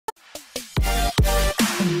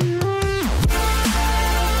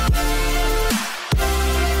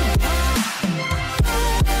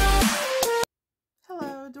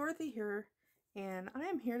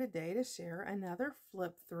am here today to share another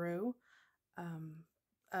flip through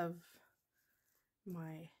of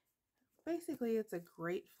my, basically it's a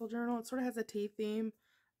grateful journal. It sort of has a tea theme.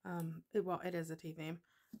 It is a tea theme.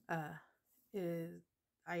 I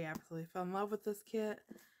absolutely fell in love with this kit.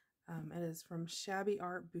 It is from Shabby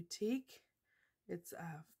Art Boutique. It's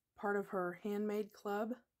part of her handmade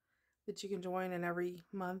club that you can join, and every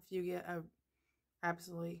month you get a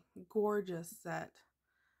absolutely gorgeous set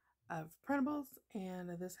of printables, and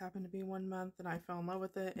this happened to be one month and I fell in love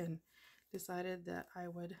with it and decided that I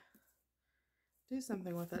would do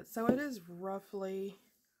something with it. So it is roughly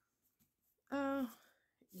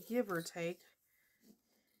give or take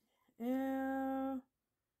right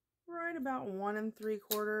about 1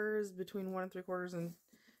 3/4, between 1 3/4 and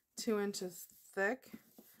 2 inches thick.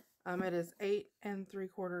 It is 8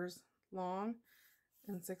 3/4 long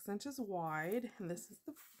and 6 inches wide, and this is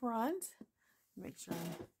the front. Make sure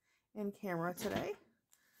I'm in camera today.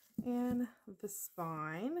 And the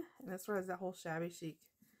spine, and it sort of has that whole shabby chic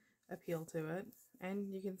appeal to it.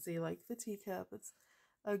 And you can see like the teacup. It's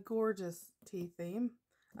a gorgeous tea theme.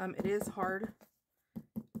 It is hard,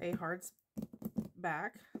 a hard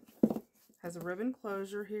back. Has a ribbon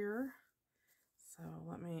closure here. So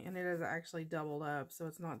and it is actually doubled up, so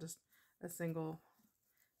it's not just a single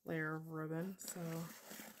layer of ribbon. So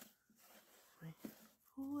let me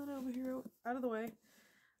pull it over here out of the way.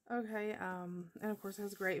 Okay, and of course it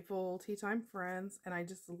has Grateful, Teatime, Friends, and I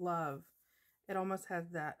just love, it almost has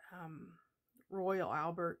that Royal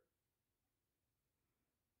Albert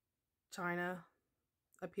China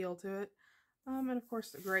appeal to it. And of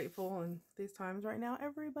course Grateful, and these times right now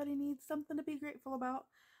everybody needs something to be grateful about.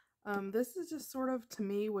 This is just sort of, to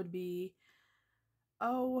me, would be,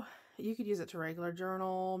 oh, you could use it to regular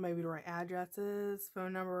journal, maybe to write addresses,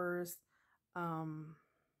 phone numbers,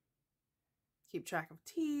 keep track of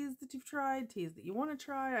teas that you've tried, teas that you want to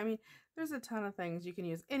try. I mean, there's a ton of things you can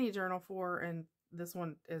use any journal for, and this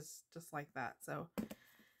one is just like that. So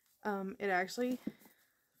it actually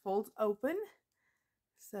folds open.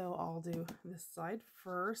 So I'll do this side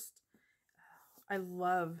first. I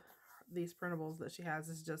love these printables that she has.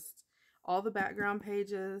 It's just all the background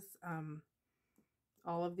pages,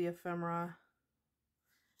 all of the ephemera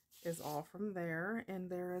is all from there. And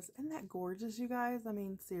isn't that gorgeous, you guys? I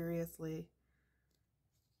mean, seriously.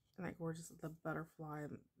 And that gorgeous, the butterfly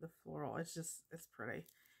and the floral. It's pretty.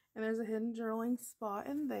 And there's a hidden journaling spot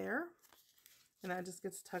in there. And that just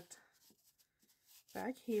gets tucked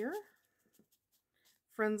back here.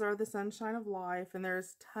 Friends are the sunshine of life. And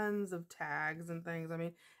there's tons of tags and things. I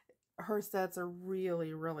mean, her sets are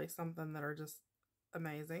really, really something that are just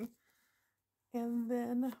amazing. And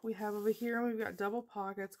then we have over here, we've got double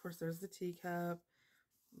pockets. Of course, there's the teacup,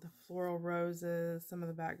 the floral roses, some of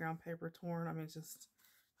the background paper torn. I mean, it's just,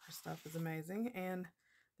 her stuff is amazing. And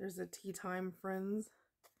there's a Teatime Friends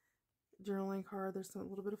journaling card. There's a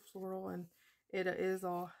little bit of floral, and it is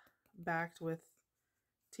all backed with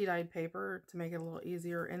tea-dyed paper to make it a little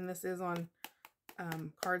easier. And this is on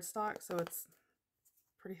cardstock, so it's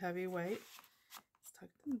pretty heavyweight. It's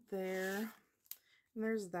tucked in there. And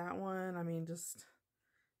there's that one. I mean, just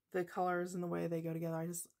the colors and the way they go together. I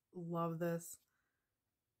just love this.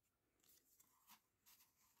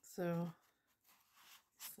 So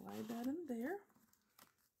slide that in there.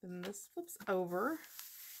 Then this flips over.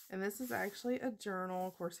 And this is actually a journal.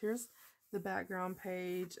 Of course, here's the background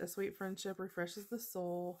page. A sweet friendship refreshes the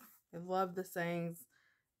soul. I love the sayings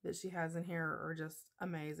that she has in here are just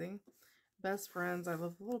amazing. Best friends. I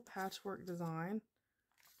love the little patchwork design.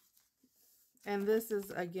 And this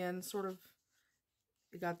is, again, sort of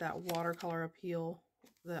got that watercolor appeal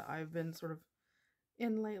that I've been sort of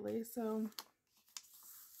in lately. So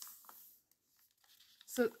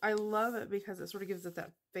I love it because it sort of gives it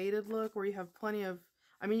that faded look where you have plenty of,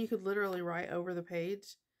 I mean, you could literally write over the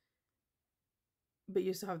page, but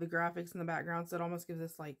you still have the graphics in the background. So it almost gives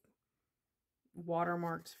this like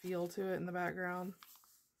watermarked feel to it in the background.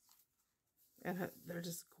 And they're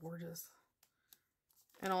just gorgeous.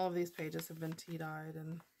 And all of these pages have been tea-dyed,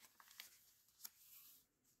 and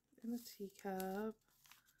in the teacup.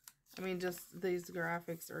 I mean, just these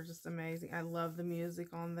graphics are just amazing. I love the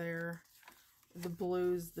music on there. The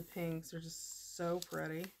blues, the pinks are just so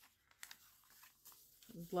pretty.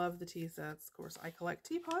 Love the tea sets. Of course, I collect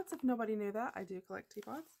teapots. If nobody knew that, I do collect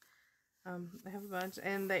teapots. I have a bunch,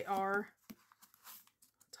 and they are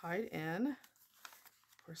tied in.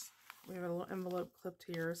 Of course, we have a little envelope clipped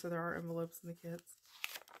here, so there are envelopes in the kits.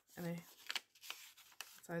 And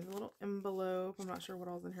inside the little envelope, I'm not sure what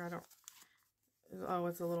all's in here. Oh,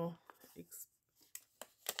 it's a little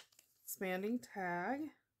expanding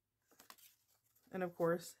tag. And of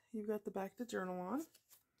course, you've got the back to journal on.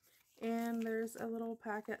 And there's a little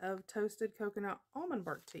packet of toasted coconut almond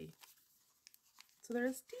bark tea. So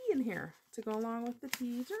there's tea in here to go along with the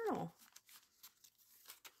tea journal.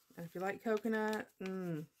 And if you like coconut,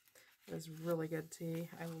 it's really good tea.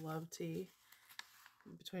 I love tea.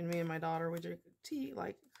 Between me and my daughter, we drink tea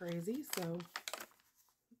like crazy. So,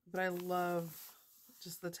 but I love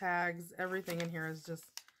just the tags. Everything in here is just,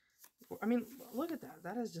 I mean, look at that.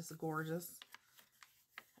 That is just gorgeous.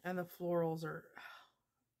 And the florals are,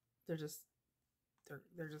 they're just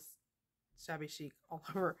shabby chic all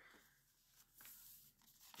over.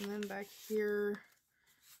 And then back here,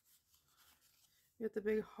 you get the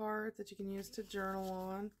big heart that you can use to journal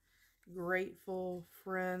on. Grateful,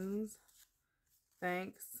 friends,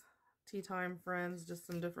 thanks, tea time, friends. Just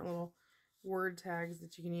some different little word tags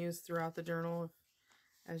that you can use throughout the journal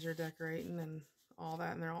as you're decorating and all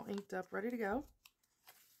that. And they're all inked up, ready to go.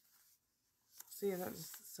 See, that's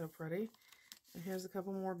so pretty. And here's a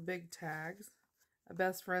couple more big tags.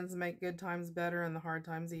 Best friends make good times better and the hard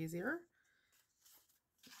times easier.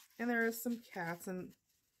 And there is some cats and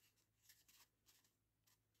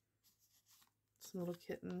some little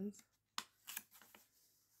kittens.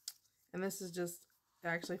 And this is just, it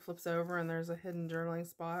actually flips over and there's a hidden journaling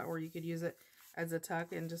spot, or you could use it as a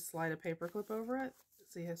tuck and just slide a paper clip over it.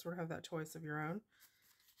 So you sort of have that choice of your own.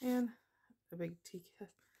 And a big tea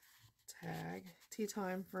tag. Tea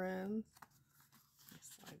time, friends.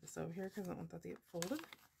 Slide this over here because I don't want that to get folded.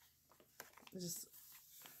 It's just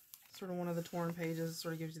sort of one of the torn pages,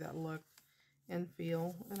 sort of gives you that look and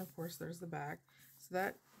feel. And of course there's the back. So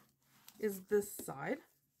that is this side.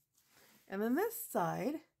 And then this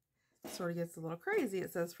side sort of gets a little crazy.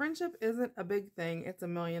 It says, friendship isn't a big thing, it's a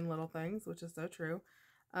million little things, which is so true.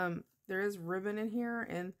 There is ribbon in here,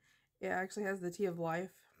 and it actually has the tea of life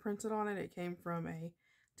printed on it. It came from a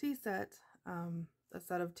tea set, a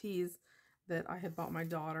set of teas that I had bought my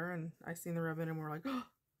daughter, and I seen the ribbon and we're like, oh,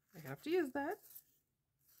 I have to use that.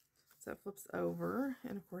 So it flips over,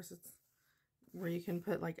 and of course it's where you can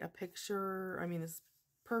put like a picture. I mean, it's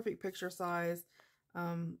perfect picture size.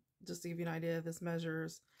 Just to give you an idea, this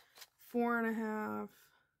measures 4.5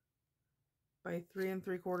 by 3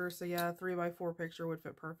 3/4. So yeah, 3 by 4 picture would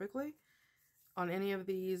fit perfectly on any of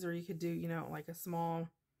these, or you could do, you know, like a small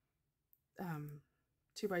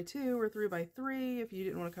 2 by 2 or 3 by 3 if you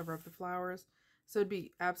didn't want to cover up the flowers. So it'd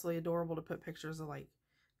be absolutely adorable to put pictures of like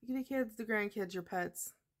the kids, the grandkids, your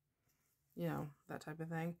pets, you know, that type of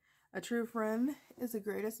thing. A true friend is the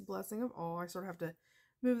greatest blessing of all. I sort of have to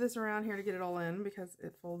move this around here to get it all in because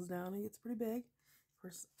it folds down and gets pretty big. Of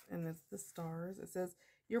course, and it's the stars. It says,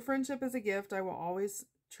 your friendship is a gift I will always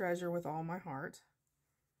treasure with all my heart.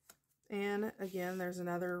 And again, there's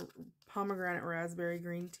another pomegranate raspberry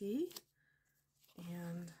green tea.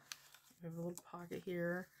 And we have a little pocket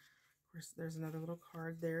here. Of course, there's another little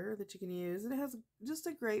card there that you can use. And it has just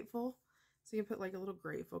a grateful, so you can put like a little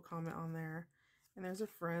grateful comment on there. And there's a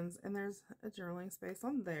friends, and there's a journaling space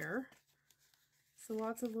on there. So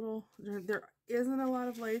lots of little, there isn't a lot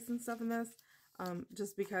of lace and stuff in this,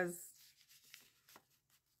 just because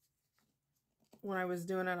when I was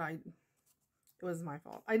doing it, it was my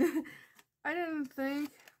fault. I didn't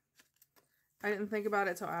think about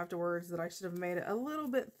it till afterwards that I should have made it a little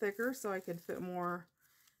bit thicker so I could fit more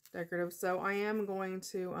decorative. So I am going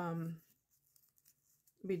to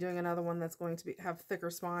be doing another one that's going to have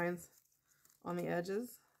thicker spines on the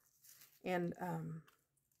edges, and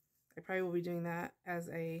I probably will be doing that as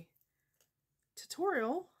a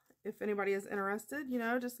tutorial. If anybody is interested, you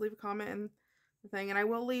know, just leave a comment in the thing, and I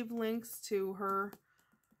will leave links to her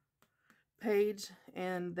page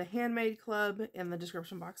and the Handmade Club in the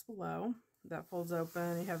description box below. That folds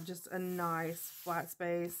open. You have just a nice flat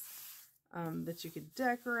space that you could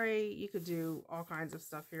decorate. You could do all kinds of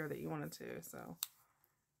stuff here that you wanted to. So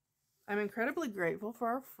I'm incredibly grateful for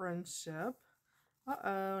our friendship.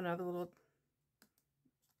 Uh-oh, another little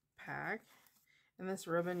pack. And this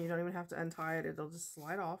ribbon, you don't even have to untie it. It'll just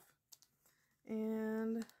slide off.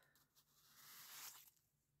 And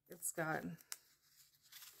it's got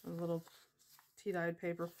a little tea-dyed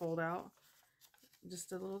paper fold out.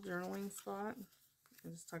 Just a little journaling spot.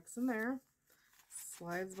 It just tucks in there.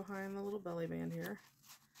 Slides behind the little belly band here.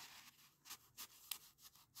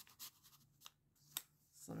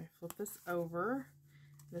 So let me flip this over.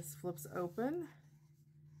 This flips open.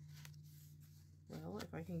 Well,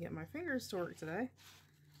 if I can get my fingers to work today.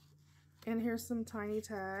 And here's some tiny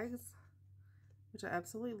tags, which I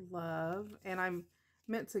absolutely love. And I'm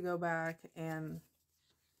meant to go back and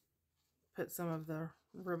put some of the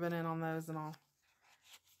ribbon in on those and all.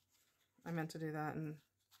 I meant to do that and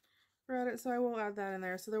forgot it, so I will add that in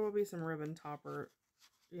there. So there will be some ribbon topper,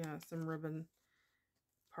 you know, some ribbon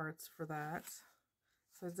parts for that.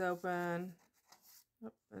 So it's open.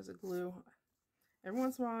 Oh, there's a glue. Every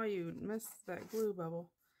once in a while you miss that glue bubble.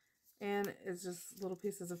 And it's just little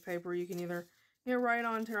pieces of paper. You can either, you know, write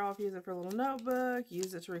on, tear off, use it for a little notebook,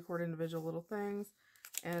 use it to record individual little things.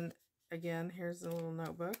 And again, here's a little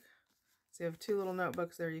notebook. So you have two little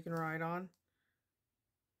notebooks there you can write on.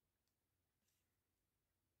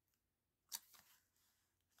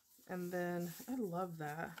 And then, I love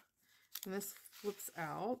that. And this flips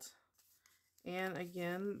out. And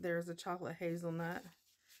again, there's a chocolate hazelnut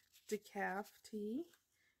decaf tea.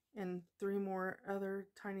 And 3 more other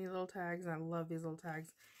tiny little tags. And I love these little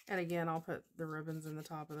tags. And again, I'll put the ribbons in the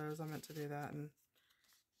top of those. I meant to do that, and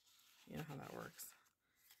you know how that works.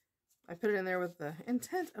 I put it in there with the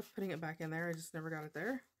intent of putting it back in there. I just never got it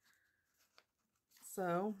there.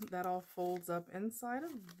 So that all folds up inside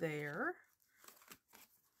of there.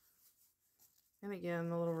 And again,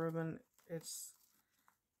 the little ribbon, it's,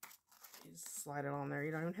 you just slide it on there.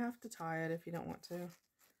 You don't even have to tie it if you don't want to.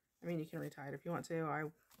 I mean, you can retie it if you want to. I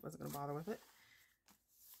wasn't going to bother with it.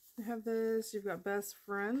 You have this, you've got Best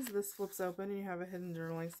Friends. This flips open and you have a hidden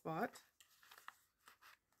journaling spot.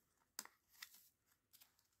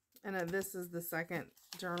 And this is the second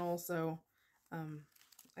journal, so I'm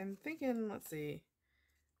thinking, let's see,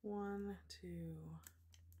 1, 2,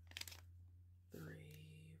 3, 4,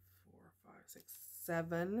 5, 6,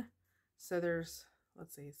 7. So there's,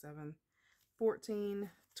 let's see, 7,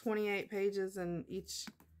 14, 28 pages in each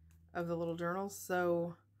of the little journals.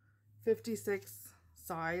 So 56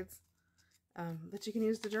 sides that you can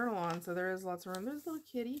use to journal on. So there is lots of room. There's little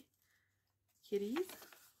kitties.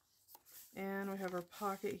 And we have our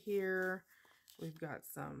pocket here. We've got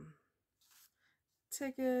some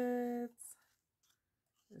tickets.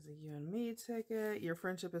 There's a you and me ticket. Your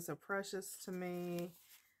friendship is so precious to me.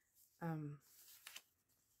 Isn't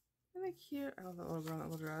that cute? I love that little girl in that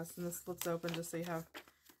little dress. And this flips open just so you have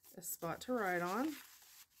a spot to write on.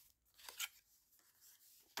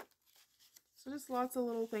 So just lots of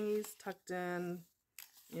little thingies tucked in,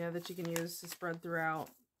 you know, that you can use to spread throughout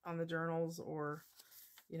on the journals, or,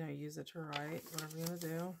 you know, use it to write, whatever you want to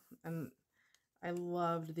do. And I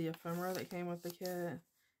loved the ephemera that came with the kit. And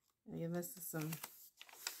again, this is some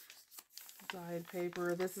dyed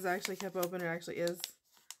paper. This is actually kept open. It actually is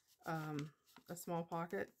a small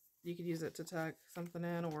pocket. You could use it to tuck something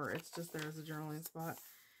in, or it's just there as a journaling spot.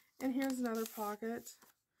 And here's another pocket.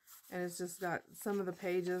 And it's just got some of the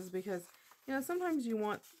pages because, you know, sometimes you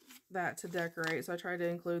want that to decorate. So I tried to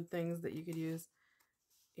include things that you could use,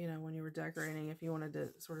 you know, when you were decorating, if you wanted to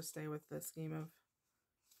sort of stay with the scheme of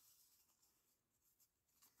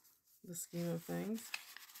things.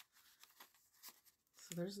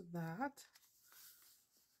 So there's that.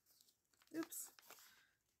 Oops.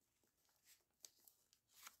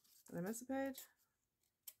 Did I miss a page?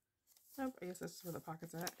 Nope, I guess that's where the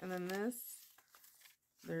pocket's at. And then this,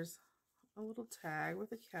 there's a little tag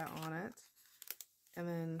with a cat on it. And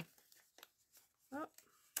then, oh,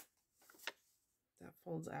 that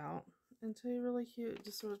folds out into a really cute,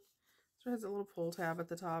 just sort of has a little pull tab at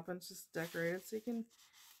the top, and it's just decorated so you can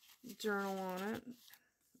journal on it.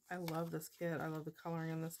 I love this kit. I love the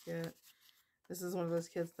coloring in this kit. This is one of those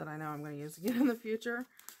kits that I know I'm going to use again in the future.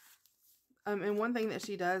 And one thing that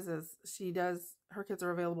she does is her kits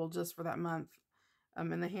are available just for that month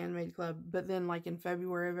in the Handmade Club. But then, like in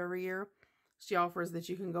February of every year, she offers that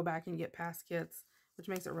you can go back and get past kits, which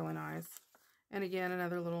makes it really nice. And again,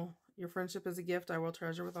 another little, your friendship is a gift I will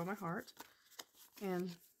treasure with all my heart.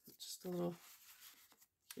 And just a little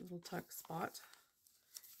cute little tuck spot.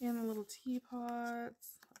 And the little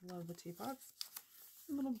teapots. I love the teapots.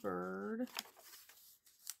 A little bird.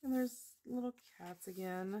 And there's little cats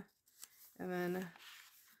again. And then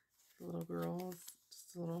the little girls,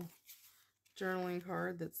 just a little journaling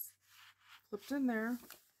card that's flipped in there.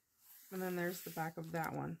 And then there's the back of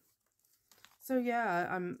that one. So yeah,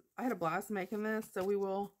 I had a blast making this, so we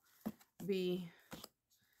will be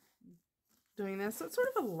doing this. So it's sort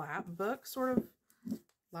of a lap book, style,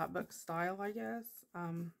 I guess.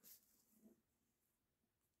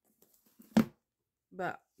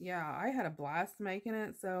 But yeah, I had a blast making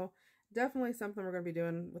it, so definitely something we're going to be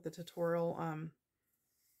doing with the tutorial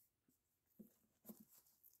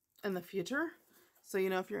in the future. So, you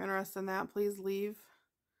know, if you're interested in that, please leave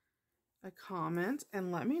a comment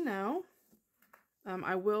and let me know.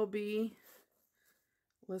 I will be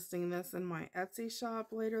listing this in my Etsy shop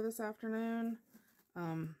later this afternoon.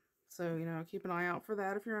 So, you know, keep an eye out for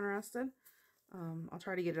that if you're interested. I'll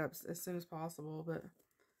try to get it up as soon as possible, but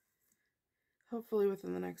hopefully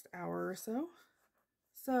within the next hour or so.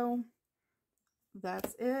 So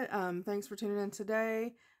that's it. Thanks for tuning in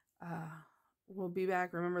today. we'll be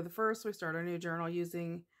back. Remember the 1st, we start our new journal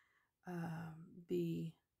using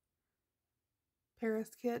the Paris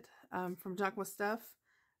kit from Junk with Stuff.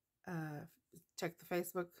 Check the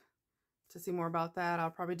Facebook to see more about that. I'll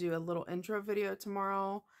probably do a little intro video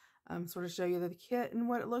tomorrow, sort of show you the kit and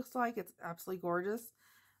what it looks like. It's absolutely gorgeous.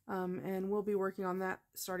 And we'll be working on that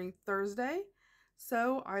starting Thursday.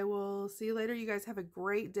 So I will see you later. You guys have a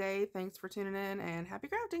great day. Thanks for tuning in and happy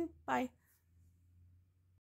crafting. Bye.